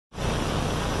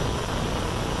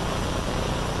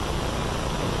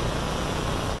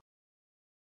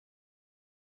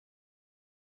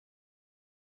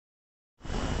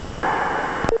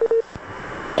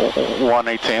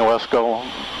118 West Go.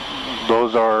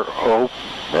 Those are, oh,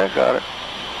 yeah, got it.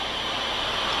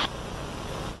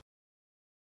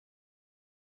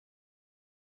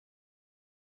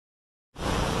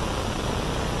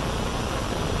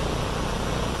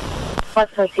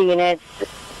 West Coast units,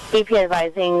 DP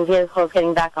advising vehicles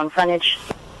getting back on frontage.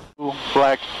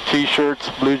 Black t-shirts,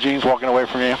 blue jeans walking away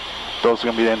from you. Those are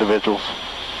going to be the individuals.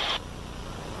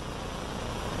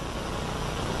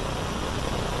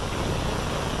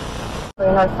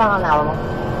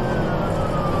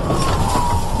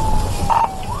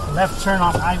 Left turn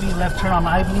on Ivy, left turn on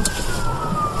Ivy.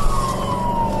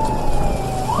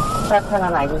 Left turn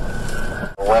on Ivy.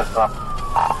 West on.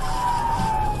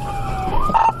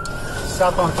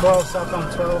 South on 12, south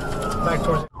on 12. Back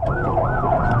towards it.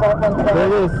 There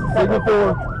it is. Signal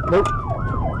 4. Nope.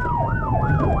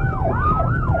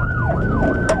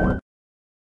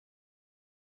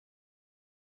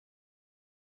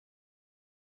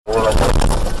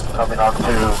 Coming on to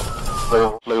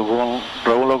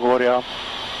Valluco area.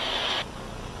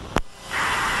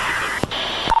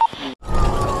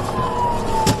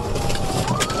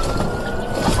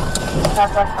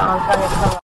 Southwest on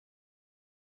frontage.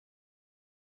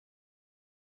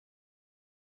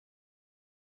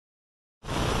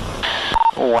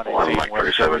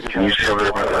 118, can you see over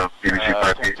there by the BBC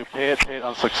 5 feet? Pit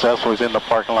unsuccessful. He's in the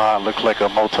parking lot. Looks like a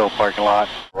motel parking lot.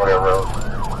 Whatever.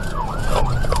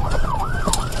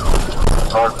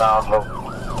 Northbound,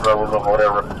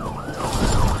 whatever.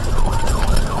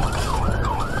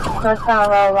 Northbound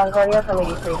row, LaGuardia from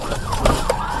 83.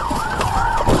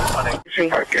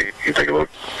 118. Okay, you take a look.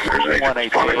 There's an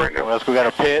agent responding right now. We got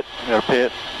a pit.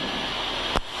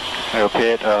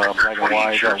 Black and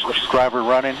white. Driver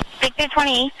running. Victor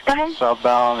 28, go ahead.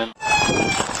 Southbound and.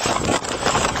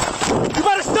 You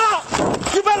better stop!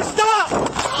 You better stop!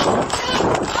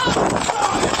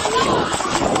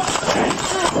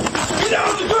 Get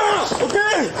down the ground!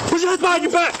 Okay? Put your hands behind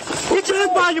your back! Get your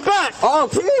hands behind your back!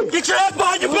 Okay. Get your hands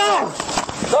behind your back!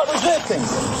 Not resisting.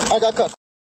 I got cut.